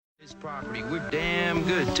Property, we're damn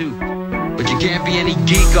good too. But you can't be any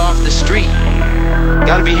geek off the street.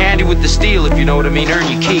 Gotta be handy with the steel, if you know what I mean. Earn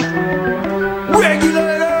your keep.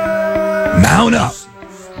 Regulator! Mount up.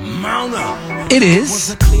 Mount up. It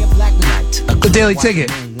is the Daily Ticket.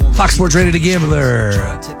 Fox Sports Radio to Gambler.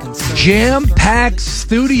 Jam-packed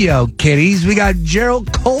studio, kiddies. We got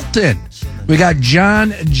Gerald Colton. We got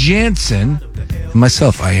John Jansen.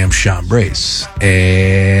 Myself, I am Sean Brace.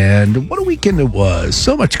 And what a weekend it was.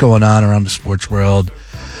 So much going on around the sports world.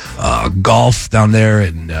 Golf down there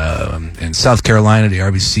in South Carolina. The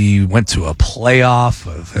RBC went to a playoff,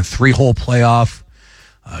 a three-hole playoff.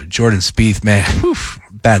 Jordan Spieth, man,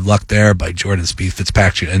 bad luck there by Jordan Spieth.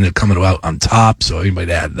 Fitzpatrick ended up coming out on top, so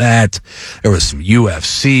anybody had that. There was some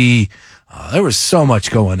UFC. There was so much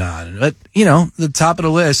going on. But, the top of the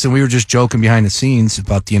list, and we were just joking behind the scenes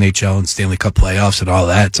about the NHL and Stanley Cup playoffs and all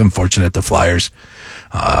that. It's unfortunate the Flyers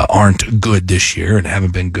aren't good this year and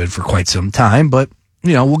haven't been good for quite some time. But,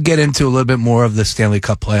 we'll get into a little bit more of the Stanley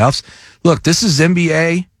Cup playoffs. Look, this is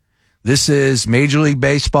NBA. This is Major League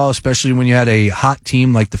Baseball, especially when you had a hot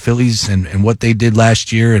team like the Phillies and what they did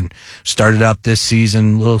last year and started out this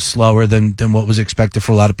season a little slower than what was expected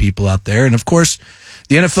for a lot of people out there. And, of course,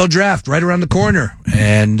 the NFL draft right around the corner.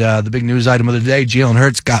 And the big news item of the day, Jalen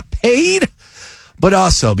Hurts got paid. But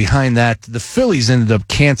also behind that, the Phillies ended up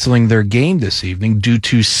canceling their game this evening due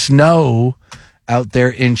to snow out there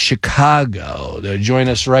in Chicago. To join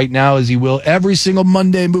us right now, as he will every single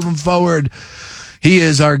Monday moving forward, he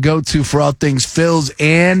is our go-to for all things Phils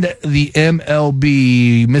and the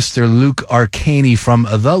MLB. Mr. Luke Arcaini from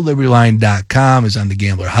thelibertyline.com is on the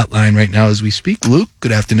Gambler Hotline right now as we speak. Luke,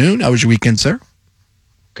 good afternoon. How was your weekend, sir?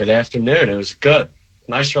 Good afternoon. It was good.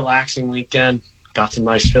 Nice, relaxing weekend. Got some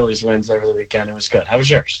nice Phillies wins over the weekend. It was good. How was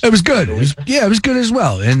yours? It was good. It was good as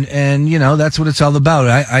well. And that's what it's all about.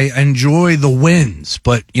 I enjoy the wins,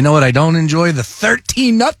 but you know what? I don't enjoy the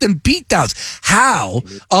 13-0 beatdowns. How?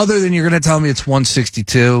 Other than you're going to tell me it's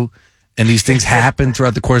 162 and these things happen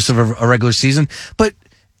throughout the course of a regular season. But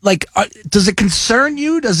does it concern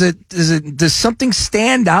you? Does something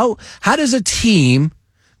stand out? How does a team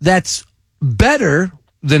that's better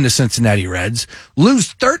than the Cincinnati Reds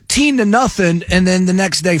lose 13-0, and then the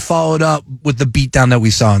next day followed up with the beatdown that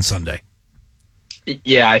we saw on Sunday?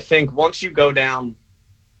 Yeah, I think once you go down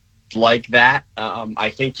like that,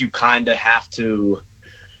 I think you kind of have to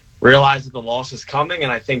realize that the loss is coming,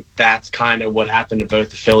 and I think that's kind of what happened to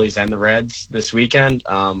both the Phillies and the Reds this weekend.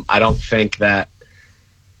 I don't think that.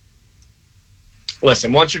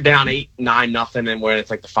 Listen, once you're down 8-9-0 and when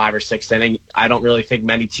it's like the 5th or 6th inning, I don't really think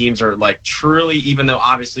many teams are truly, even though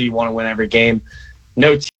obviously you want to win every game,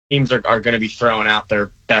 no teams are going to be throwing out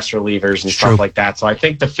their best relievers and stuff like that. So I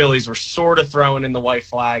think the Phillies were sort of throwing in the white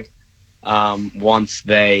flag once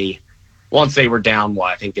they were down.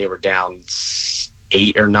 I think they were down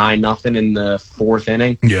 8 or 9-0 in the 4th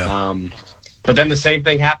inning. Yeah. But then the same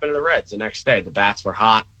thing happened to the Reds the next day. The bats were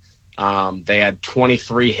hot. They had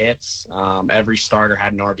 23 hits. Every starter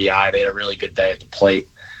had an RBI. They had a really good day at the plate.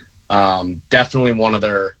 Definitely one of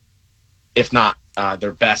their, if not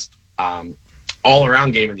their best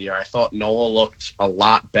all-around game of the year. I thought Nola looked a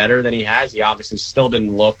lot better than he has. He obviously still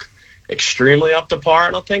didn't look extremely up to par,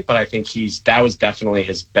 I don't think, but I think that was definitely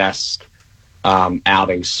his best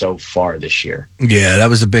outing so far this year. Yeah, that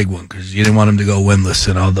was a big one because you didn't want him to go winless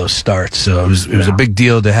in all those starts. So it was a big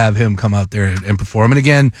deal to have him come out there and perform. And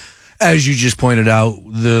again, as you just pointed out,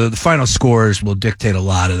 the final scores will dictate a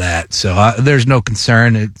lot of that. So there's no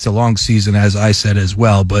concern. It's a long season, as I said as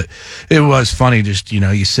well. But it was funny. Just,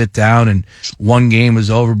 you sit down and one game was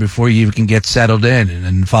over before you even can get settled in. And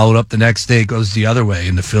then followed up the next day, it goes the other way.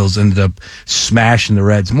 And the Phils ended up smashing the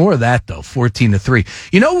Reds. More of that, though, 14-3.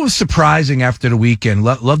 You know what was surprising after the weekend?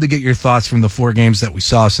 Love to get your thoughts from the 4 games that we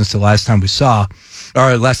saw since the last time we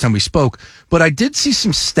spoke. But I did see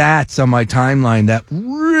some stats on my timeline that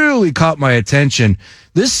really caught my attention.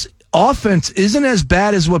 This offense isn't as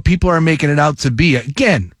bad as what people are making it out to be.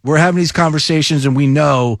 Again, we're having these conversations, and we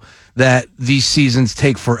know that these seasons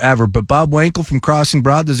take forever. But Bob Wankel from Crossing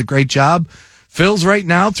Broad does a great job. Phil's right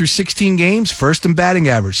now through 16 games, first in batting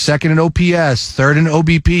average, second in OPS, third in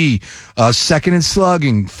OBP, second in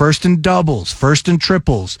slugging, first in doubles, first in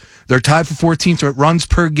triples. They're tied for 14th at runs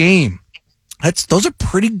per game. Those are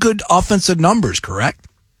pretty good offensive numbers, correct?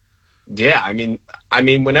 Yeah, I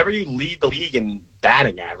mean, whenever you lead the league in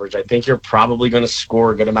batting average, I think you're probably going to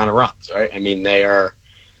score a good amount of runs, right? I mean,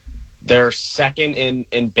 they're second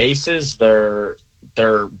in bases. They're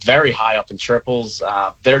very high up in triples.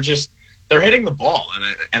 They're hitting the ball,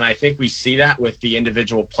 and I think we see that with the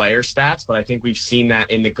individual player stats. But I think we've seen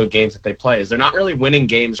that in the good games that they play. Is they're not really winning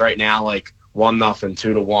games right now like 1-0,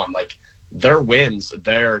 2-1. Like, their wins,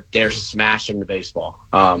 they're smashing the baseball.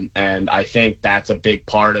 And I think that's a big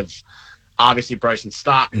part of, obviously, Bryson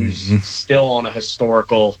Stott, who's still on a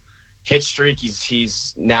historical hit streak.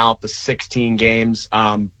 He's now up to 16 games.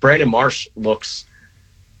 Brandon Marsh looks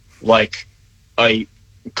like a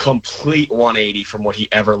complete 180 from what he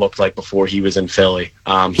ever looked like before he was in Philly.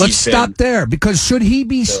 Let's stop there, because should he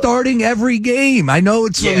be starting every game? I know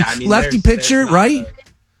it's lefty pitcher, right?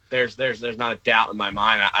 There's not a doubt in my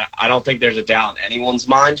mind. I don't think there's a doubt in anyone's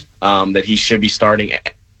mind that he should be starting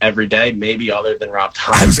every day, maybe other than Rob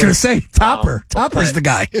Thompson. I was going to say Topper's the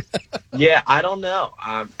guy. Yeah, I don't know.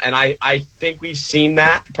 And I think we've seen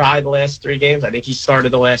that probably the last 3 games. I think he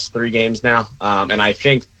started the last 3 games now. And I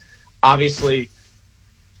think obviously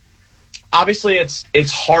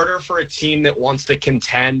it's harder for a team that wants to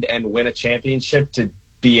contend and win a championship to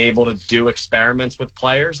be able to do experiments with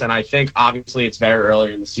players. And I think obviously it's very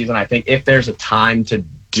early in the season. I think if there's a time to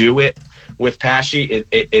do it with Pesci,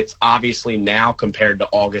 it's obviously now compared to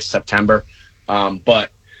August, September.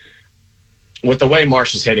 But with the way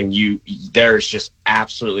Marsh is hitting, there's just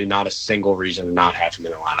absolutely not a single reason to not have him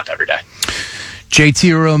in the lineup every day.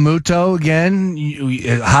 JT Realmuto, again,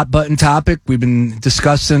 hot button topic. We've been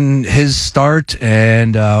discussing his start,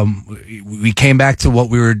 and we came back to what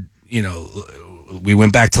we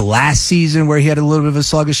went back to last season where he had a little bit of a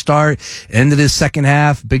sluggish start, ended his second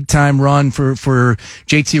half, big time run for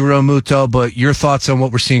JT Realmuto. But your thoughts on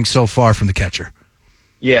what we're seeing so far from the catcher?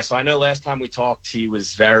 Yeah, so I know last time we talked, he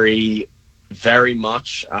was very, very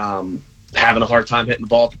much having a hard time hitting the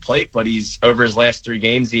ball at the plate, but he's over his last 3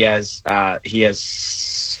 games. He has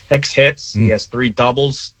 6 hits, he has 3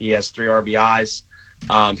 doubles, he has 3 RBIs.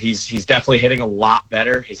 He's definitely hitting a lot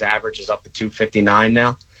better. His average is up to 259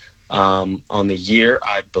 now. On the year,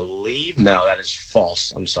 I believe. No, that is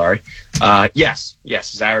false. I'm sorry. Yes,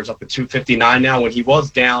 his average is up to 259 now, when he was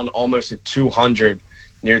down almost at 200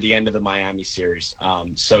 near the end of the Miami series.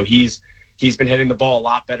 So he's been hitting the ball a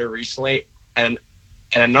lot better recently. And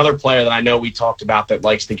another player that I know we talked about that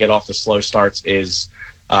likes to get off the slow starts is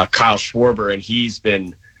Kyle Schwarber, and he's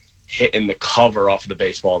been hitting the cover off of the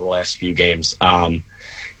baseball the last few games.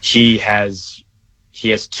 He has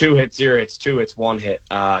 2 hits, 0 hits, 2 hits, 1 hit.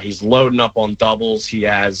 He's loading up on doubles. He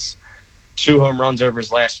has 2 home runs over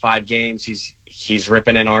his last 5 games. He's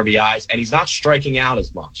ripping in RBIs, and he's not striking out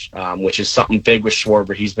as much, which is something big with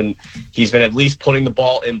Schwarber. He's been at least putting the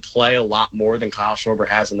ball in play a lot more than Kyle Schwarber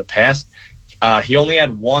has in the past. He only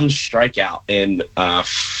had 1 strikeout in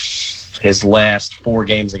his last 4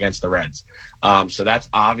 games against the Reds. So that's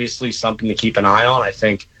obviously something to keep an eye on. I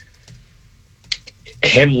think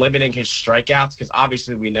him limiting his strikeouts, because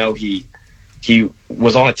obviously we know he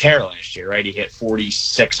was on a tear last year, right? He hit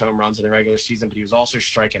 46 home runs in the regular season, but he was also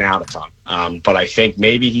striking out a ton. But I think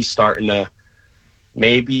maybe he's starting to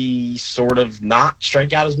sort of not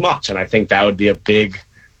strike out as much, and I think that would be a big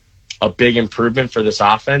improvement for this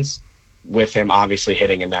offense, with him obviously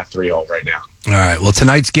hitting in that 3-hole right now. All right. Well,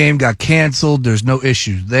 tonight's game got canceled. There's no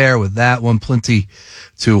issues there with that one. Plenty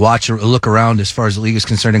to watch or look around as far as the league is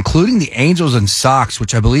concerned, including the Angels and Sox,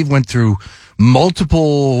 which I believe went through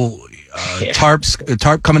multiple tarp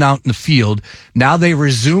coming out in the field. Now they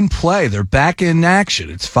resume play. They're back in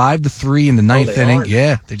action. It's 5-3 in the 9th inning.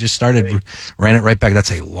 Yeah, they just started, ran it right back.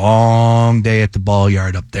 That's a long day at the ball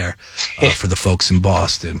yard up there for the folks in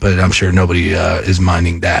Boston, but I'm sure nobody is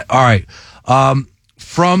minding that. All right.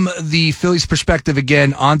 From the Phillies' perspective,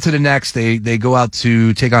 again, on to the next. They go out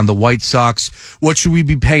to take on the White Sox. What should we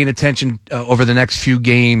be paying attention over the next few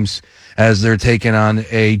games as they're taking on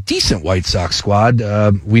a decent White Sox squad?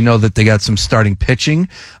 We know that they got some starting pitching.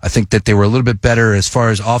 I think that they were a little bit better as far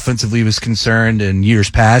as offensively was concerned in years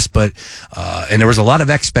past, but and there was a lot of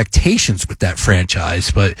expectations with that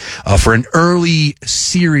franchise. But for an early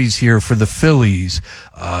series here for the Phillies,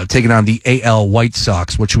 taking on the AL White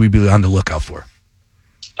Sox, what should we be on the lookout for?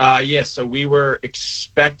 So we were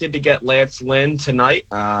expected to get Lance Lynn tonight.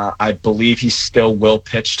 I believe he still will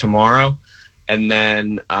pitch tomorrow. And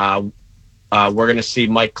then we're going to see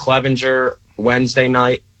Mike Clevenger Wednesday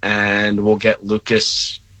night, and we'll get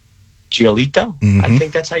Lucas Giolito. Mm-hmm. I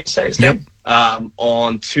think that's how you say his name.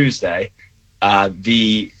 On Tuesday.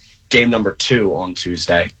 The game number 2 on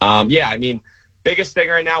Tuesday. Biggest thing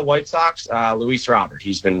right now, White Sox, Luis Robert.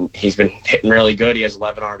 He's been hitting really good. He has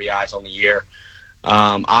 11 RBIs on the year.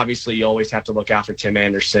 Obviously, you always have to look out for Tim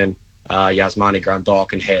Anderson. Yasmani Grandal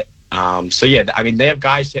can hit. They have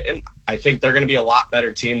guys hitting. I think they're going to be a lot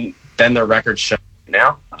better team than their record show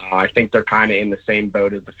now. I think they're kind of in the same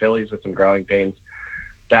boat as the Phillies with some growing pains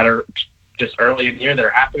that are just early in the year that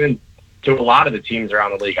are happening to a lot of the teams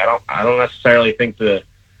around the league. I don't necessarily think the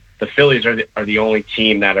the Phillies are the only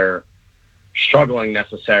team that are struggling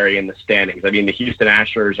necessary in the standings. I mean, the Houston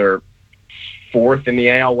Astros are 4th in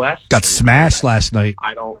the AL West. Got smashed last night.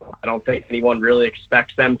 I don't think anyone really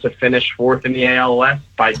expects them to finish 4th in the AL West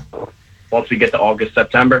once we get to August,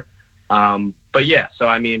 September. But yeah, so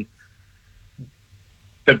I mean,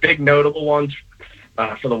 the big notable ones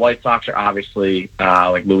for the White Sox are obviously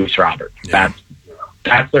like Luis Robert. Yeah.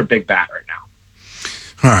 That's their big bat right now.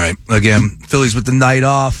 All right. Again, Phillies with the night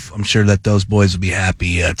off. I'm sure that those boys will be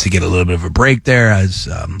happy to get a little bit of a break there as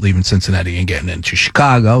leaving Cincinnati and getting into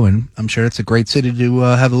Chicago. And I'm sure it's a great city to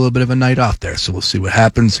have a little bit of a night off there. So we'll see what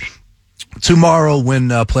happens tomorrow when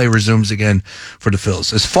play resumes again for the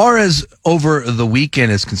Phils. As far as over the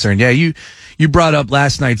weekend is concerned, yeah, you brought up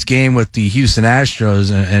last night's game with the Houston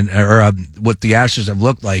Astros or what the Astros have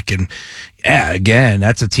looked like. And yeah, again,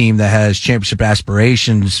 that's a team that has championship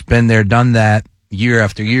aspirations, been there, done that. Year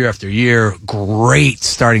after year after year, great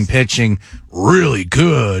starting pitching, really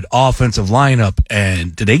good offensive lineup.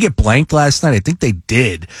 And did they get blanked last night? I think they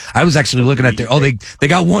did. I was actually looking at they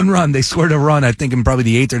got one run. They scored a run, I think, in probably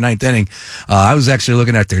the 8th or 9th inning. I was actually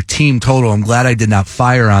looking at their team total. I'm glad I did not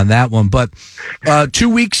fire on that one. But 2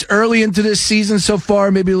 weeks early into this season so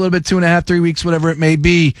far, maybe a little bit, 2.5, 3 weeks, whatever it may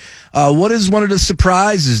be. What is one of the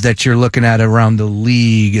surprises that you're looking at around the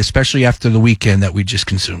league, especially after the weekend that we just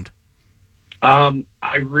consumed?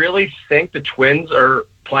 I really think the Twins are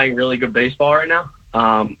playing really good baseball right now.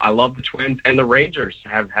 I love the Twins, and the Rangers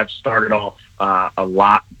have started off a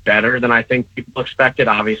lot better than I think people expected.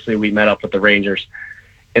 Obviously, we met up with the Rangers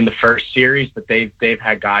in the first series, but they've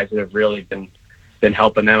had guys that have really been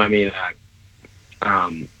helping them. I mean,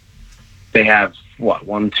 they have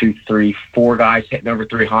 4 guys hitting over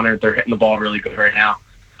 300. They're hitting the ball really good right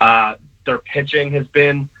now. Their pitching has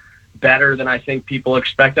been better than I think people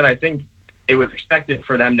expected. I think it was expected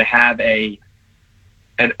for them to have an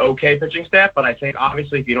okay pitching staff, but I think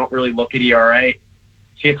obviously if you don't really look at ERA,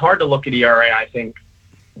 it's hard to look at ERA, I think,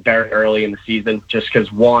 very early in the season, just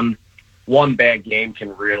because one bad game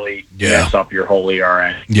can really mess up your whole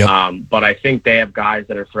ERA. Yep. But I think they have guys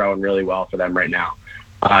that are throwing really well for them right now.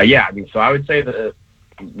 I mean, so I would say the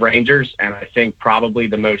Rangers, and I think probably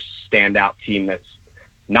the most standout team that's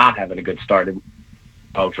not having a good start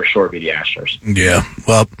for sure be the Astros. Yeah,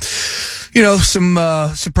 well, some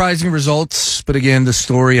surprising results. But again, the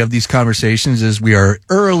story of these conversations is we are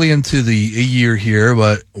early into the year here,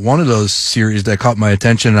 but one of those series that caught my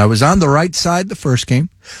attention, I was on the right side the first game.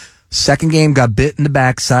 Second game got bit in the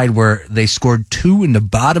backside where they scored 2 in the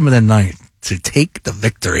bottom of the 9th to take the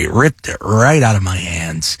victory, ripped it right out of my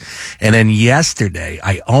hands. And then yesterday,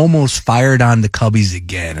 I almost fired on the Cubbies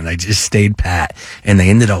again, and I just stayed pat, and they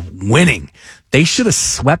ended up winning. They should have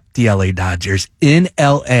swept the LA Dodgers in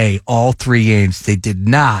LA all 3 games. They did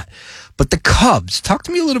not. But the Cubs, talk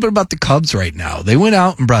to me a little bit about the Cubs right now. They went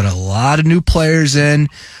out and brought a lot of new players in.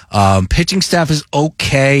 Pitching staff is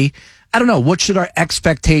okay. I don't know. What should our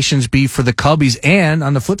expectations be for the Cubbies? And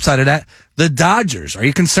on the flip side of that, the Dodgers. Are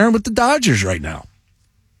you concerned with the Dodgers right now?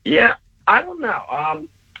 Yeah, I don't know.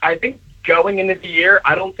 I think going into the year,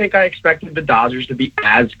 I don't think I expected the Dodgers to be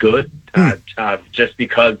as good, just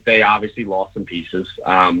because they obviously lost some pieces.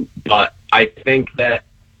 But I think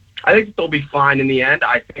they'll be fine in the end.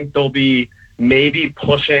 I think they'll be maybe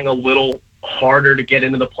pushing a little harder to get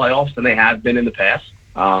into the playoffs than they have been in the past.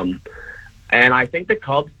 And I think the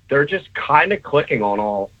Cubs, they're just kind of clicking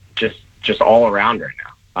on just all around right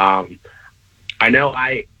now. I know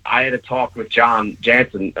I had a talk with John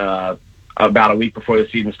Jansen about a week before the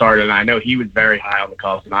season started, and I know he was very high on the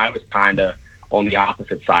Cubs, and I was kind of on the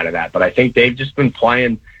opposite side of that. But I think they've just been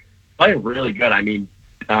playing really good. I mean,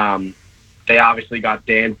 they obviously got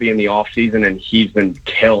Dansby in the offseason, and he's been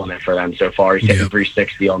killing it for them so far. He's hitting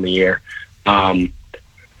 360 on the year.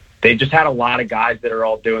 They just had a lot of guys that are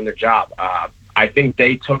all doing their job. I think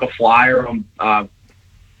they took a flyer on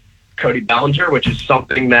Cody Bellinger, which is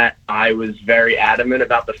something that I was very adamant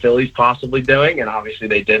about the Phillies possibly doing, and obviously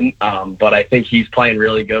they didn't. But I think he's playing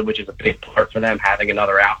really good, which is a big part for them, having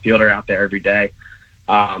another outfielder out there every day.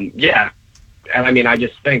 And I mean, I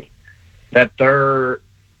just think that they're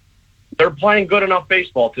playing good enough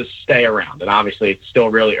baseball to stay around. And obviously it's still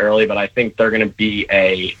really early, but I think they're going to be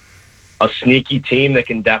a sneaky team that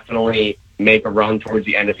can definitely make a run towards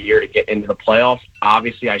the end of the year to get into the playoffs.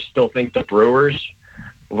 Obviously, I still think the Brewers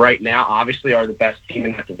right now obviously are the best team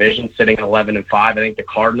in that division, sitting at 11-5. I think the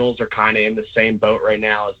Cardinals are kind of in the same boat right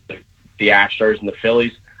now as the Astros and the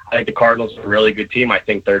Phillies. I think the Cardinals are a really good team. I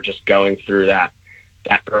think they're just going through that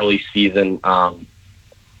early season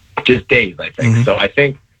just days, I think. Mm-hmm. So I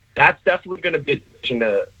think that's definitely going to be a division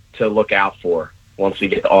to look out for once we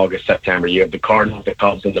get to August, September, you have the Cardinals, the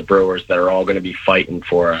Cubs, and the Brewers that are all going to be fighting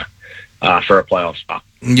for a playoff spot.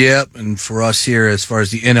 Yep, and for us here, as far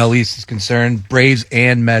as the NL East is concerned, Braves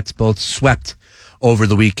and Mets both swept over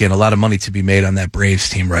the weekend. A lot of money to be made on that Braves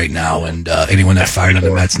team right now, and anyone that fired on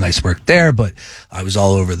the Mets, nice work there, but I was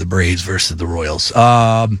all over the Braves versus the Royals.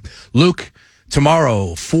 Luke,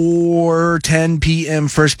 tomorrow, 4:10 p.m.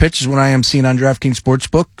 first pitch is when I am seen on DraftKings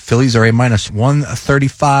Sportsbook. Phillies are a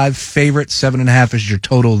 -135 favorite. 7.5 is your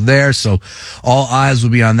total there. So all eyes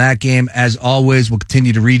will be on that game. As always, we'll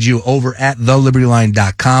continue to read you over at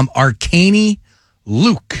thelibertyline.com. Arcaini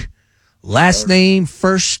Luke. Last name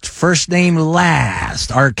first name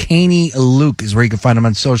last. Arcaini Luke is where you can find him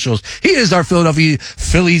on socials. He is our Philadelphia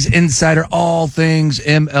Phillies insider, all things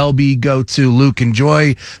MLB go-to. Luke,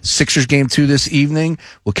 enjoy Sixers game 2 this evening.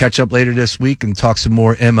 We'll catch up later this week and talk some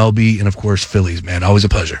more MLB and, of course, Phillies, man. Always a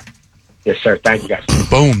pleasure. Yes, sir. Thank you, guys.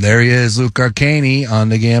 Boom. There he is, Luke Arcaini on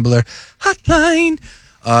the Gambler Hotline.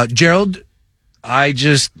 Gerald, I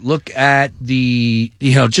just look at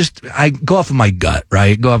I go off of my gut,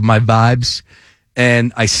 right? Go off of my vibes.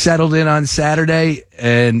 And I settled in on Saturday,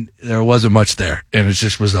 and there wasn't much there. And it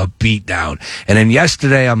just was a beat down. And then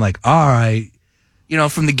yesterday, I'm like, all right,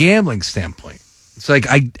 from the gambling standpoint, it's like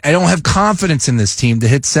I don't have confidence in this team to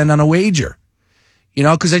hit send on a wager.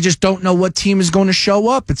 Because I just don't know what team is going to show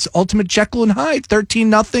up. It's ultimate Jekyll and Hyde,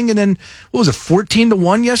 13-0, and then,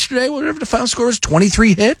 14-1 yesterday? Whatever the final score was,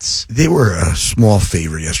 23 hits? They were a small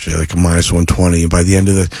favorite yesterday, like a -120, and by the end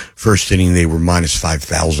of the first inning, they were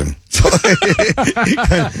 -5,000. So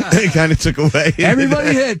it kind of took away.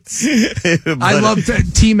 Everybody hits. I love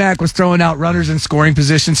T-Mac was throwing out runners in scoring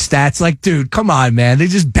position stats. Like, dude, come on, man. They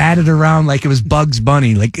just batted around like it was Bugs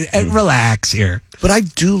Bunny. Like, relax here. But I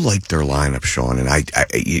do like their lineup, Sean, and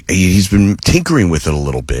he's been tinkering with it a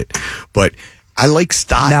little bit. But I like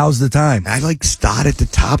Stott. Now's the time. I like Stott at the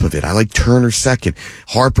top of it. I like Turner second.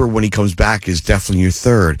 Harper, when he comes back, is definitely your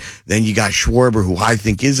third. Then you got Schwarber, who I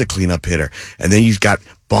think is a cleanup hitter. And then you've got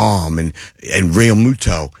Baum and Real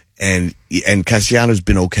Muto. And Castellaно's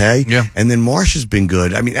been okay. Yeah. And then Marsh has been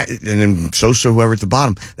good. I mean, and then Sosa, whoever at the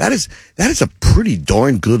bottom. That is a pretty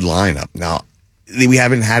darn good lineup. Now, we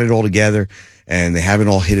haven't had it all together, and they haven't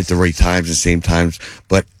all hit at the right times and same times,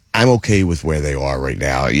 but I'm okay with where they are right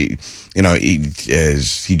now.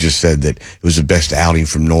 As he just said that it was the best outing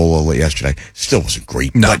from Nola yesterday. Still wasn't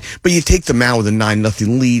great, no. But you take them out with a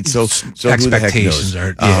 9-0 lead, so expectations who the heck knows?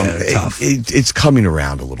 are tough. It's coming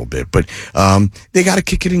around a little bit, but they got to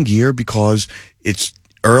kick it in gear because it's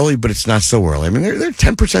early, but it's not so early. I mean, they're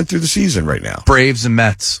 10% through the season right now. Braves and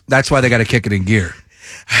Mets. That's why they got to kick it in gear.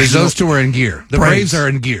 Because those two are in gear. The Braves are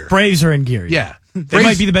in gear. Braves are in gear. Yeah. They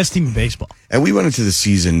might be the best team in baseball. And we went into the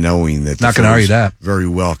season knowing that not going to argue that very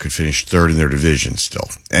well could finish third in their division still.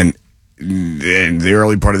 And the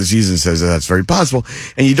early part of the season says that's very possible.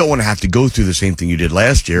 And you don't want to have to go through the same thing you did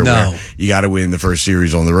last year, where you got to win the first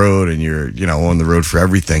series on the road, and you're on the road for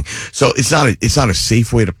everything. So it's not a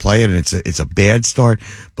safe way to play it, and it's a bad start.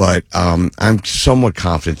 But I'm somewhat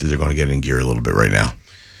confident that they're going to get in gear a little bit right now.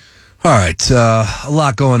 All right, a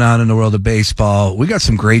lot going on in the world of baseball. We got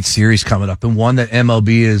some great series coming up, and one that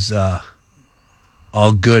MLB is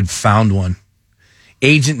all good found one.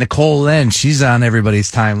 Agent Nicole Lynn, she's on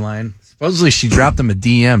everybody's timeline. Supposedly she dropped him a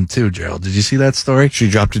DM too, Gerald. Did you see that story? She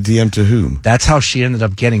dropped a DM to whom? That's how she ended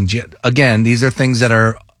up getting. Again, these are things that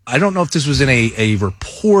are, I don't know if this was in a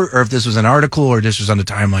report or if this was an article or this was on the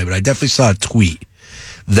timeline, but I definitely saw a tweet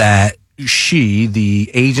that she, the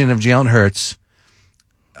agent of Jalen Hurts,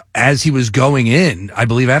 as he was going in, I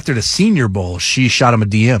believe after the Senior Bowl, she shot him a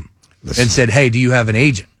DM and said, "Hey, do you have an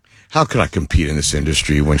agent?" How can I compete in this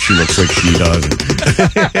industry when she looks like she does?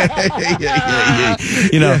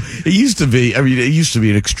 It used to be. I mean, it used to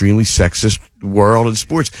be an extremely sexist world in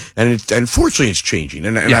sports, and unfortunately, it's changing,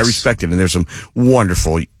 and I respect it. And there's some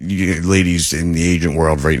wonderful ladies in the agent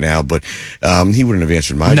world right now, but he wouldn't have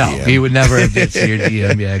answered my DM. No, he would never have answered your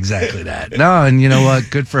DM. Yeah, exactly that. No, and you know what?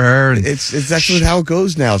 Good for her. And it's actually how it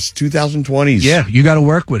goes now. It's 2020s. Yeah, you got to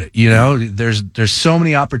work with it. There's so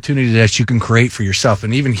many opportunities that you can create for yourself,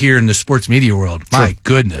 and even here in the sports media world, my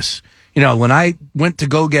goodness. When I went to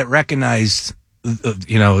go get recognized,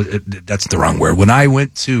 that's the wrong word. When I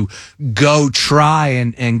went to go try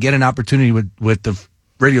and get an opportunity with the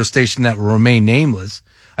radio station that will remain nameless,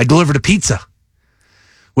 I delivered a pizza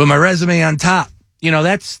with my resume on top.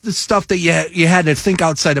 That's the stuff that you had to think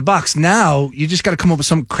outside the box. Now, you just got to come up with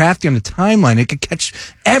something crafty on the timeline. It could catch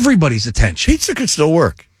everybody's attention. Pizza could still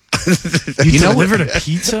work. You delivered a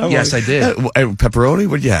pizza? Yes, I did. Pepperoni?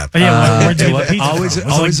 What'd you have? Where'd you get the pizza always from?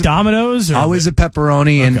 Was it like Domino's? Or always a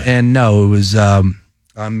pepperoni, and no, it was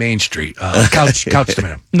on Main Street. Couch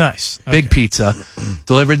tomato. Nice. Big pizza.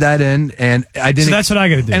 Delivered that in, and I didn't. So that's what I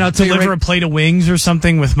got to do. And I'll tell deliver you a plate of wings or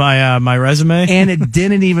something with my my resume. And it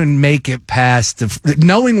didn't even make it past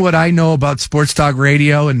knowing what I know about sports talk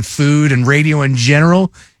radio and food and radio in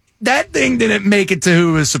general. That thing didn't make it to who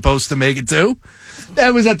it was supposed to make it to.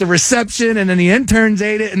 That was at the reception, and then the interns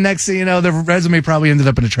ate it, and next thing you know, the resume probably ended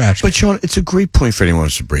up in the trash. But, Sean, it's a great point for anyone who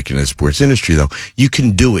wants to break into the sports industry, though. You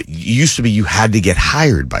can do it. It used to be you had to get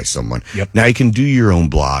hired by someone. Yep. Now you can do your own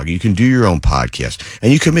blog. You can do your own podcast.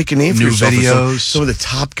 And you can make a name for New yourself. videos. Some of the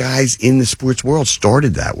top guys in the sports world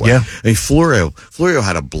started that way. Yeah. I mean, Florio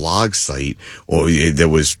had a blog site that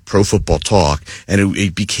was Pro Football Talk, and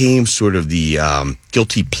it became sort of the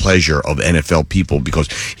guilty pleasure of NFL people because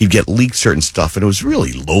he'd get leaked certain stuff, and it was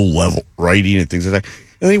really low-level writing and things like that.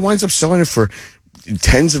 And then he winds up selling it for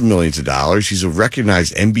tens of millions of dollars. He's a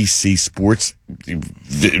recognized NBC sports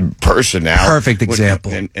person now. Perfect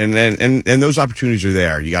example. And those opportunities are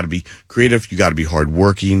there. You got to be creative. You got to be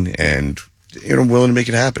hardworking and willing to make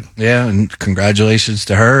it happen. Yeah, and congratulations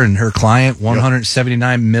to her and her client.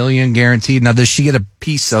 $179 million guaranteed. Now, does she get a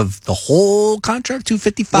piece of the whole contract?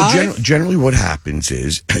 $255. Well, generally, what happens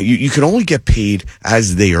is you can only get paid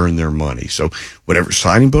as they earn their money. So, whatever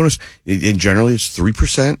signing bonus, and generally it's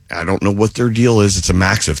 3%. I don't know what their deal is. It's a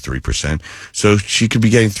max of 3%. So she could be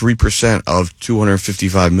getting 3% of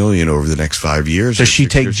 $255 million over the next 5 years. Does she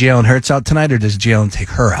take Jalen Hurts out tonight, or does Jalen take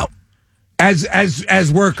her out?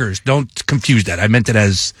 As workers, don't confuse that. I meant it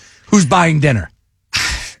as who's buying dinner.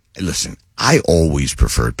 Listen, I always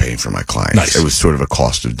preferred paying for my clients. Nice. It was sort of a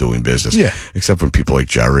cost of doing business. Yeah. Except when people like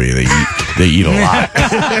Jerry, they eat a lot.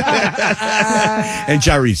 And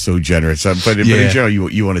Jerry's so generous. But in general,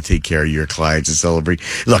 you want to take care of your clients and celebrate.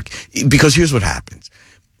 Look, because here's what happens.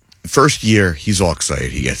 First year, he's all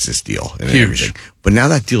excited. He gets this deal and everything. But now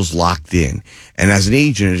that deal's locked in. And as an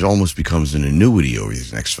agent, it almost becomes an annuity over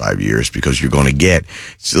these next 5 years because you're going to get,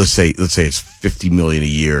 so let's say it's $50 million a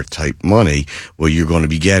year type money. Well, you're going to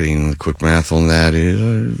be getting, the quick math on that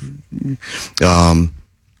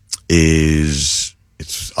is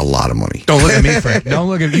it's a lot of money. Don't look at me, Frank. Don't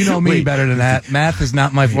look at you. Know me better than that. Math is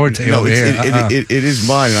not my forte over here. It is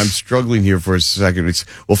mine, and I'm struggling here for a second.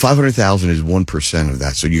 $500,000 is 1% of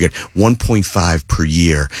that, so you get 1.5 per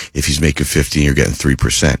year. If he's making 50, you're getting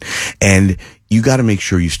 3%, and you got to make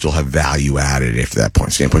sure you still have value added after that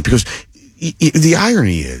standpoint. Because the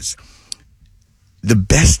irony is, the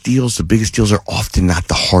best deals, the biggest deals are often not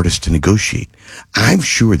the hardest to negotiate. I'm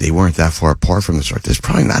sure they weren't that far apart from the start. There's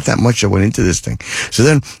probably not that much that went into this thing. So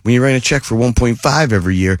then when you write a check for 1.5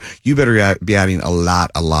 every year, you better be adding a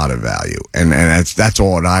lot of value. And that's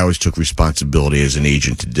all. And I always took responsibility as an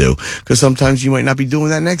agent to do, because sometimes you might not be doing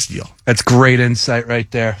that next deal. That's great insight right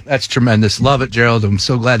there. That's tremendous. Love it, Gerald. I'm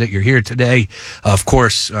so glad that you're here today. Of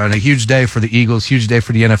course, on a huge day for the Eagles, huge day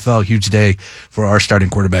for the NFL, huge day for our starting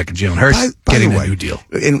quarterback, Jalen Hurts, getting a new deal.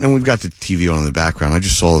 And we've got the TV on in the background. I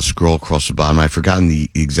just saw a scroll across the bottom. I've forgotten the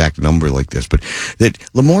exact number like this, but that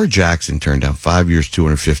Lamar Jackson turned down 5 years,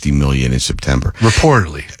 $250 million in September.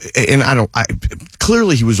 Reportedly. And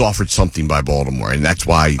clearly he was offered something by Baltimore, and that's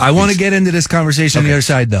why. I want to get into this conversation on the other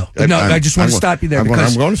side, though. I just want to stop you there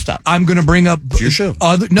because I'm going to stop. I'm going to bring up. It's your show.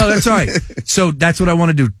 No, that's all right. So that's what I want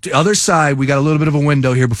to do. The other side, we got a little bit of a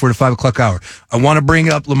window here before the 5 o'clock hour. I want to bring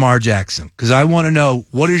up Lamar Jackson because I want to know,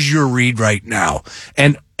 what is your read right now?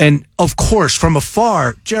 And of course, from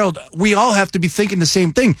afar, Gerald, we all have to be thinking the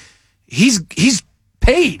same thing. He's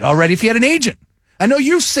paid already if he had an agent. I know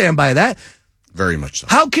you stand by that. Very much so.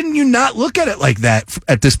 How can you not look at it like that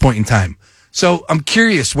at this point in time? So I'm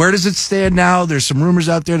curious, where does it stand now? There's some rumors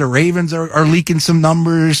out there. The Ravens are leaking some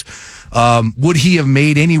numbers. Would he have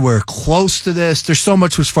made anywhere close to this? There's so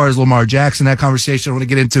much as far as Lamar Jackson, that conversation. I want to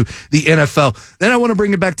get into the NFL. Then I want to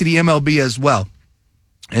bring it back to the MLB as well.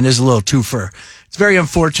 And there's a little twofer. It's very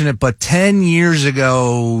unfortunate, but 10 years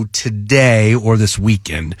ago today, or this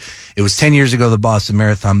weekend, it was 10 years ago the Boston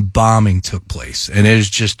Marathon bombing took place. And it is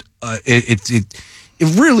just, it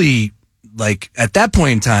really, like, at that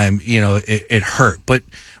point in time, it hurt. But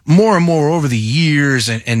more and more over the years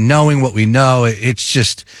and knowing what we know, it's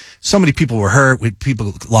just, so many people were hurt.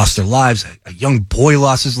 People lost their lives. A young boy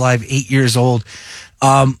lost his life, 8 years old.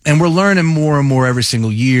 And we're learning more and more every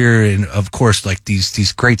single year. And of course, like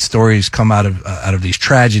these great stories come out of these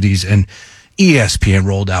tragedies. And ESPN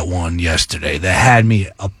rolled out one yesterday that had me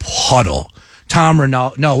a puddle. Tom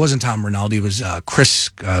Rinaldi. No, it wasn't Tom Rinaldi. It was Chris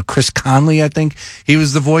Conley, I think. He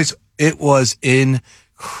was the voice. It was incredible.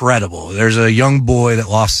 incredible. There's a young boy that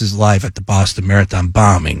lost his life at the Boston Marathon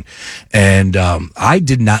bombing, and I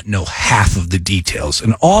did not know half of the details.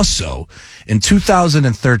 And also, in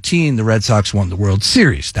 2013, the Red Sox won the World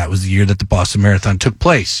Series. That was the year that the Boston Marathon took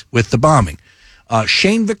place with the bombing.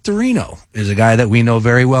 Shane Victorino is a guy that we know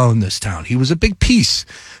very well in this town. He was a big piece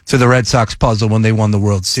to the Red Sox puzzle when they won the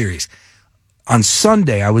World Series. On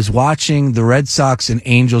Sunday, I was watching the Red Sox and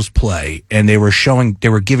Angels play, and they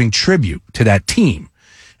were giving tribute to that team.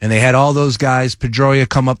 And they had all those guys, Pedroia,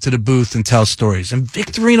 come up to the booth and tell stories. And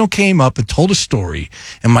Victorino came up and told a story,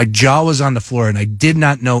 and my jaw was on the floor, and I did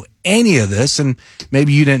not know any of this, and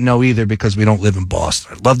maybe you didn't know either because we don't live in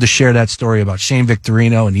Boston. I'd love to share that story about Shane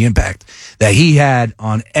Victorino and the impact that he had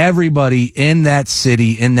on everybody in that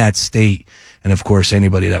city, in that state. And, of course,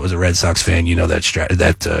 anybody that was a Red Sox fan, you know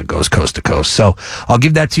that goes coast to coast. So I'll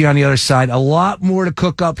give that to you on the other side. A lot more to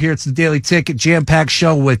cook up here. It's the Daily Ticket, jam-packed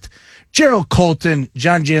show with Gerald Colton.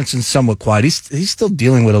 John Jansen's somewhat quiet. He's still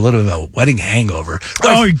dealing with a little bit of a wedding hangover.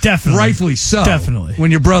 Oh, definitely. Rightfully so. Definitely.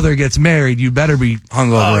 When your brother gets married, you better be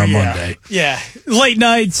hungover on Monday. Yeah. Late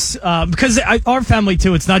nights. Because our family,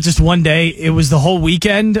 too, it's not just one day. It was the whole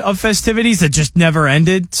weekend of festivities that just never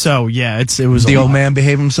ended. So, yeah, it was the old man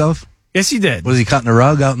behave himself? Yes, he did. Was he cutting a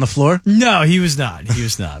rug out on the floor? No, he was not. He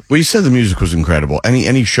was not. Well, you said the music was incredible. Any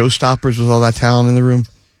showstoppers with all that talent in the room?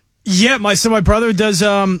 Yeah, my brother does.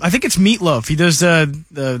 I think it's Meatloaf. He does the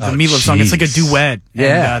Meatloaf song. It's like a duet.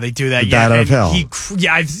 Yeah, and, they do that. The Bat Out of Hell.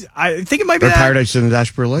 I think it might be Or that. Paradise in the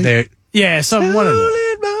Dashboard Lake. Yeah, one of them.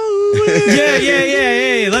 Yeah.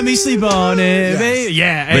 Let me sleep on it, baby.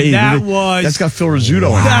 Yeah, and that's got Phil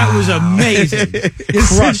Rizzuto on it. That was amazing.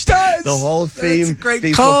 Crushed us. The Hall of Fame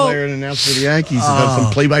baseball call. player and announcer for the Yankees. He's done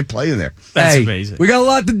some play-by-play in there. That's amazing. We got a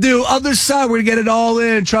lot to do. Other side, we're going to get it all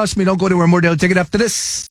in. Trust me, don't go anywhere. More Daily Ticket after this.